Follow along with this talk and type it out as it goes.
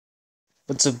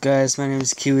What's up, guys? My name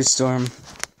is Kiwi Storm.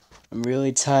 I'm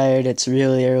really tired. It's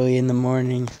really early in the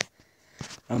morning.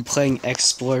 I'm playing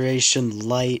Exploration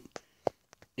Lite.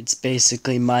 It's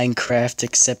basically Minecraft,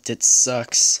 except it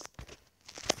sucks.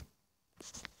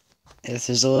 If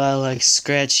there's a lot of like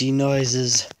scratchy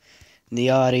noises in the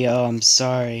audio, I'm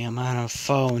sorry. I'm on a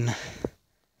phone.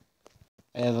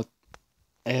 I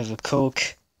have a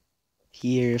Coke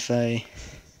here if I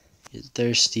get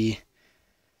thirsty.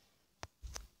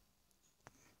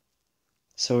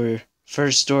 So we're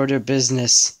first order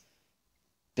business.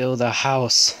 Build a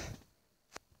house.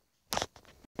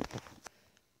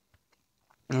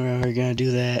 We're gonna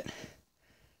do that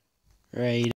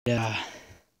right, I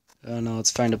don't know, let's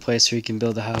find a place where we can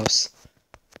build a house.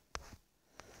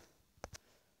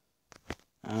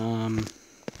 How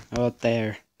about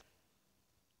there?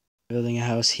 Building a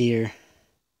house here.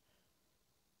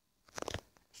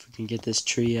 If we can get this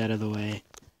tree out of the way.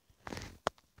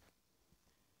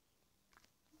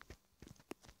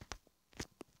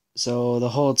 So the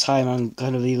whole time I'm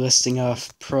gonna be listing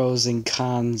off pros and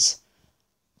cons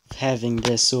of having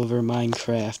this over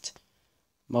Minecraft.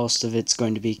 Most of it's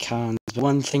going to be cons. But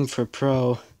one thing for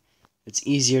pro, it's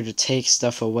easier to take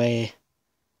stuff away.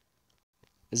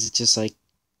 Is it just like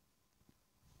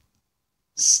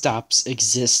stops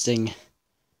existing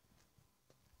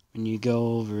when you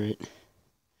go over it.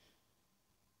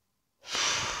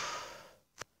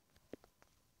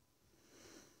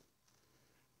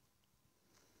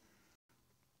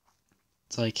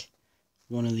 It's like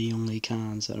one of the only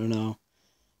cons. I don't know.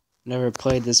 Never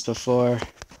played this before.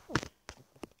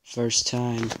 First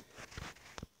time. What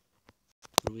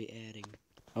are we adding?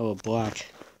 Oh, a block.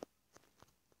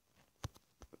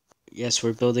 Yes,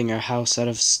 we're building our house out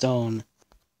of stone.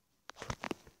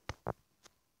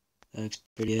 That looks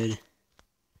pretty good.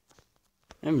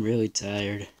 I'm really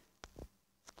tired. I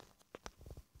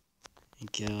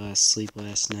think I lost sleep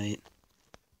last night.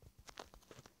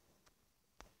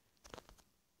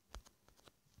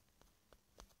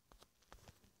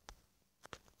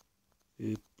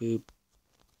 Boop, boop,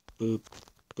 boop,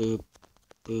 boop,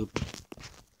 boop,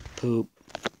 poop.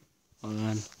 Hold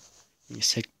on. Let me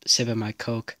sip of my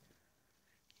Coke.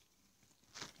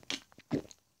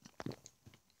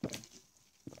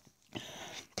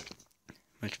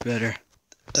 Much better.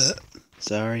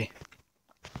 Sorry.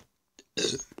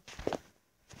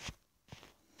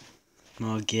 I'm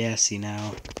all gassy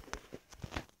now.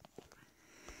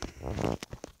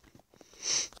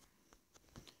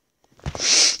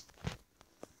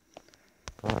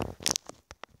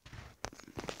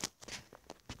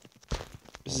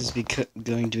 This is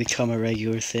going to become a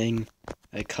regular thing.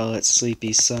 I call it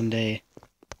Sleepy Sunday.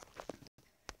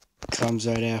 Comes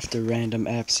right after Random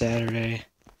App Saturday.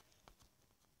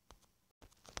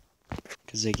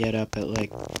 Because I get up at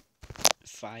like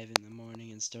 5 in the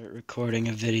morning and start recording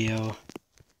a video.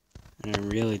 And I'm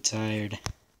really tired.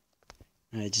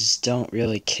 I just don't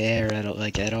really care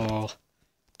at all.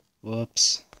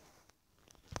 Whoops.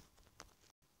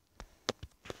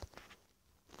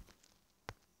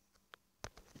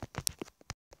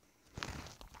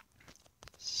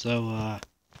 So,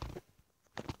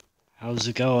 how's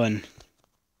it going?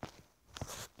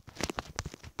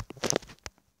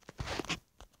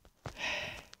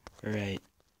 Alright.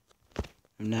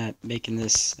 I'm not making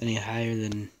this any higher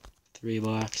than 3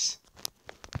 blocks.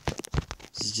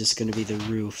 This is just gonna be the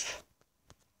roof.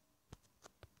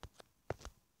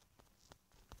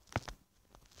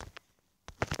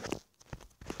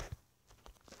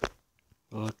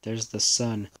 Look, there's the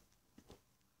sun.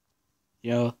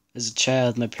 You know, as a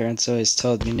child, my parents always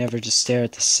told me never to stare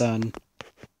at the sun.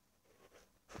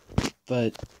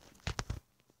 But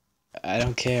I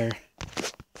don't care.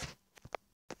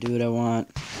 Do what I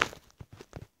want.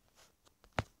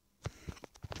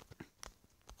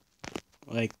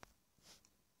 Like,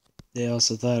 they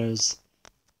also thought it was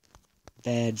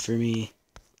bad for me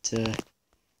to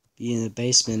be in the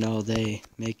basement all day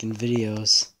making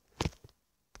videos.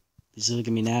 Just look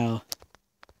at me now.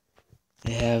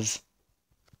 I have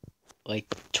like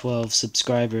 12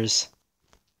 subscribers.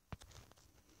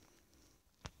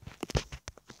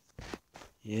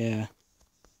 Yeah.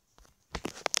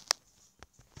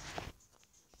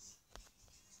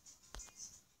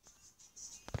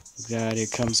 Oh God, here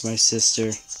comes my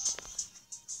sister.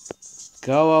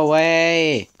 Go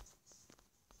away!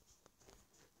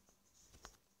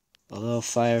 Although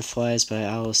Fireflies by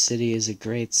Owl City is a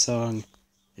great song,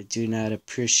 I do not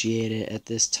appreciate it at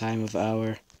this time of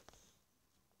hour.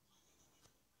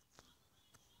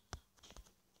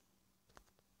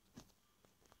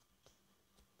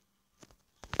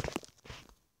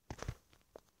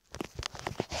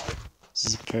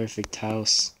 This is a perfect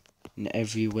house. in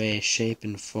every way, shape,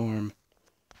 and form.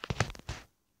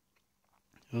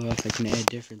 Oh, if I can add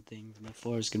different things, my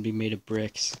floor is going to be made of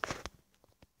bricks.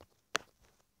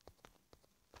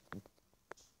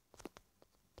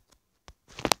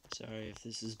 Sorry if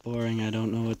this is boring, I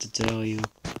don't know what to tell you.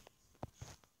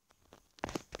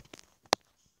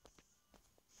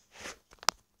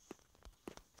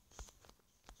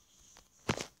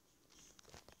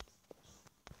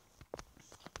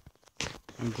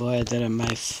 I'm glad that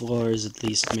my floor is at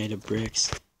least made of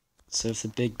bricks. So if the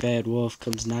big bad wolf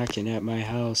comes knocking at my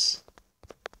house,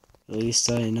 at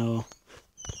least I know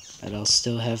that I'll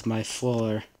still have my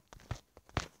floor.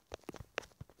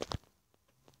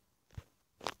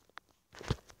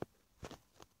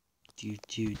 Do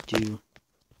do do.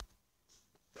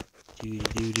 Do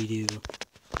do do do.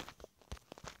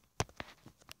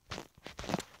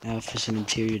 Now for some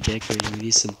interior decorating, we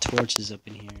need some torches up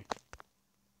in here.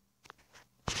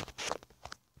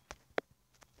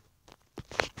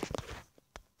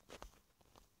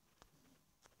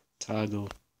 Toggle.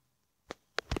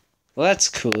 Well, that's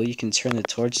cool. You can turn the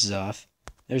torches off.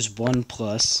 There's one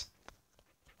plus.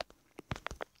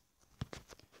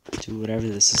 Do whatever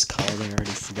this is called. I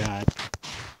already forgot.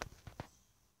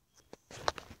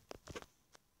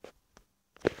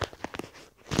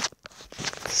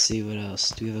 Let's see what else.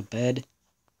 Do we have a bed?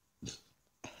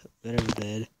 Better have a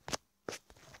bed.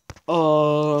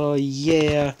 Oh,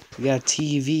 yeah. We got a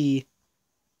TV.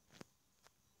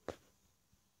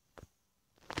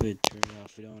 Good, turn it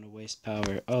off. We don't want to waste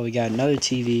power. Oh, we got another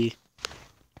TV.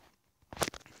 I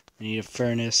need a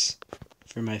furnace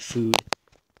for my food.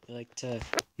 I like to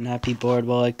not be bored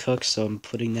while I cook, so I'm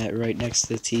putting that right next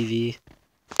to the TV.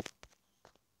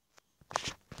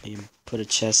 I can put a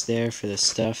chest there for the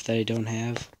stuff that I don't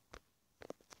have.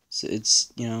 So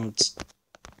it's, you know, it's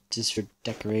just for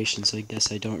decoration, so I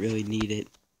guess I don't really need it.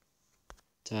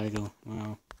 Toggle.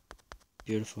 Wow.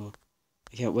 Beautiful.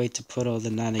 I can't wait to put all the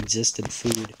non-existent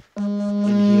food in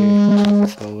here.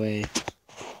 Go away.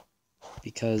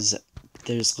 Because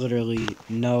there's literally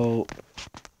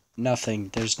nothing.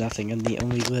 There's nothing. I'm the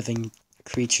only living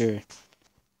creature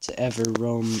to ever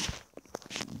roam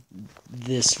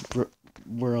this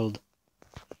world.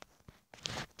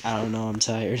 I don't know, I'm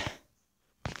tired.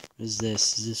 What is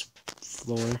this? Is this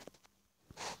floor?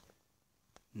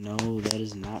 No, that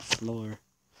is not floor.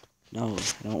 No,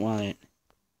 I don't want it.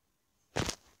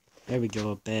 There we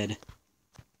go, a bed.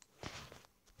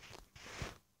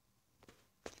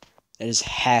 That is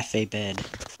half a bed.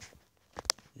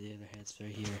 The other half's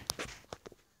right here.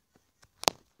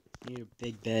 I need a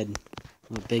big bed.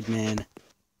 I'm a big man.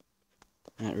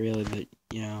 Not really, but,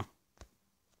 you know.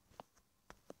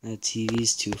 That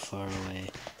TV's too far away.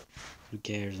 Who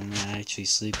cares? I'm not actually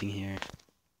sleeping here.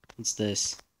 What's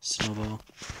this? Snowball.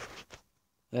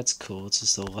 That's cool. It's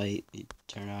just a light you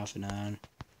turn off and on.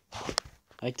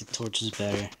 I like the torches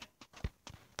better.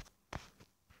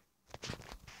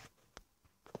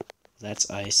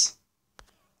 That's ice.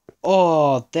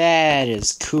 Oh, that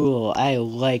is cool. I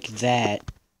like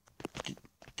that.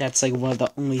 That's like one of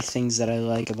the only things that I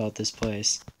like about this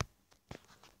place.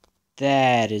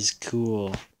 That is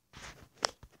cool.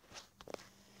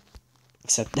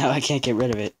 Except now I can't get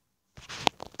rid of it.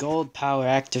 Gold power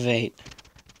activate.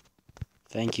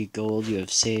 Thank you, gold. You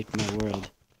have saved my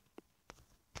world.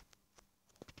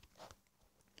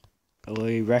 I will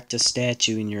erect a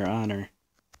statue in your honor.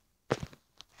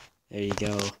 There you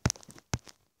go.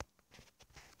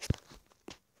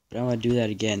 But I want to do that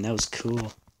again. That was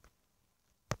cool.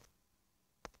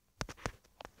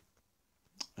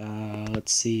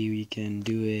 Let's see. We can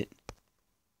do it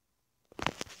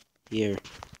here.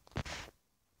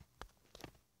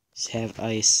 Just have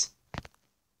ice.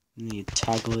 And you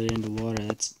toggle it into water.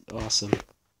 That's awesome.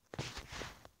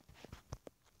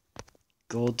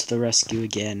 Gold to the rescue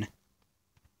again.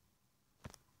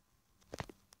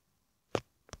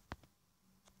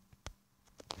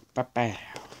 Bye-bye.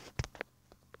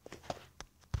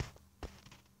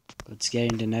 It's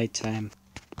getting to nighttime.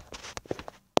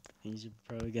 Things are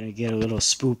probably gonna get a little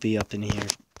spoopy up in here.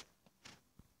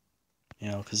 You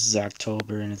know, because it's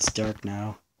October and it's dark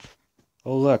now.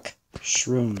 Oh look,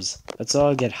 shrooms. Let's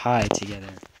all get high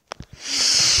together.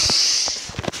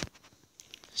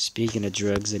 Speaking of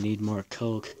drugs, I need more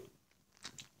coke.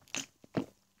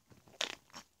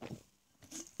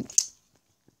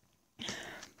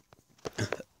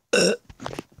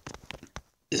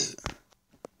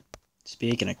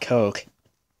 Speaking of coke,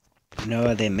 you know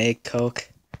how they make coke?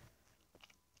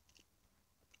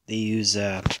 They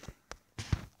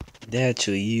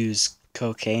actually use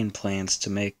cocaine plants to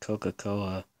make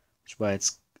Coca-Cola, which is why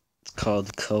it's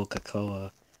called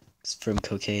Coca-Cola. It's from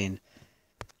cocaine.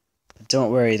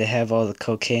 don't worry, they have all the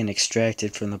cocaine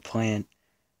extracted from the plant.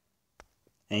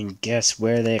 And guess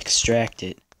where they extract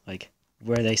it? Like,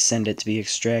 where they send it to be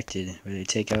extracted, where they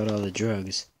take out all the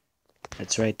drugs.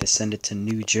 That's right, they send it to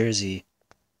New Jersey.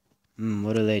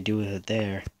 What do they do with it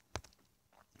there?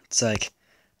 It's like,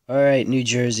 alright, New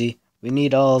Jersey, we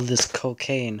need all of this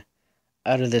cocaine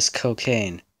out of this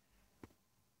cocaine.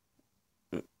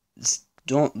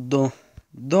 Don't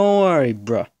worry,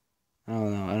 bruh. I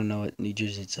don't know what New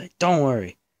Jersey's like. Don't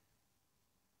worry.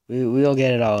 We'll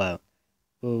get it all out.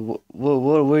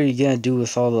 What are you gonna do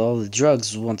with all the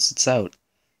drugs once it's out?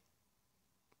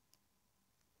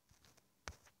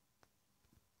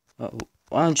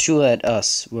 Why don't you let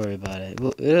us worry about it?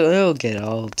 It'll get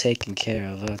all taken care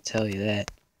of, I'll tell you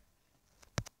that.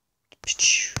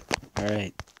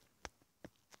 Alright.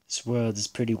 This world is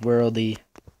pretty worldy.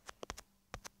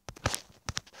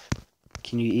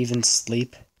 Can you even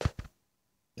sleep?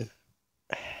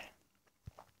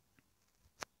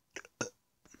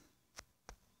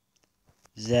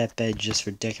 Is that bed just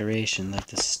for decoration like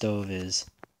the stove is?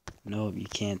 Nope, you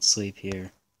can't sleep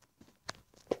here.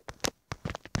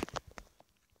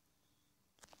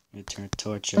 I'm gonna turn the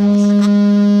torch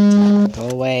off. Go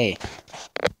away!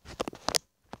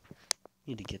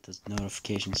 Need to get those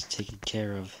notifications taken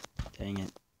care of. Dang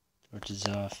it. Torch is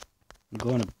off. I'm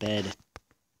going to bed.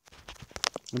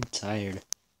 I'm tired.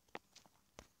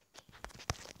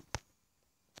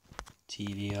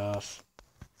 TV off.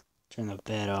 Turn the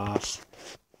bed off.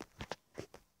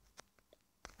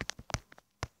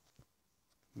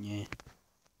 Yeah.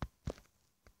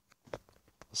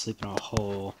 I'll sleep in a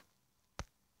hole.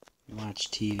 Watch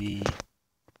TV.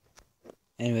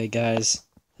 Anyway, guys,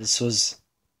 this was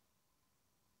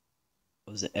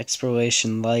it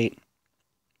Exploration Lite.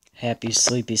 Happy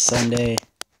Sleepy Sunday.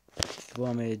 If you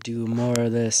want me to do more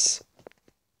of this,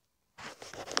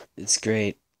 it's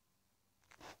great.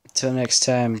 Until next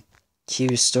time,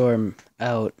 Q Storm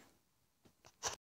out.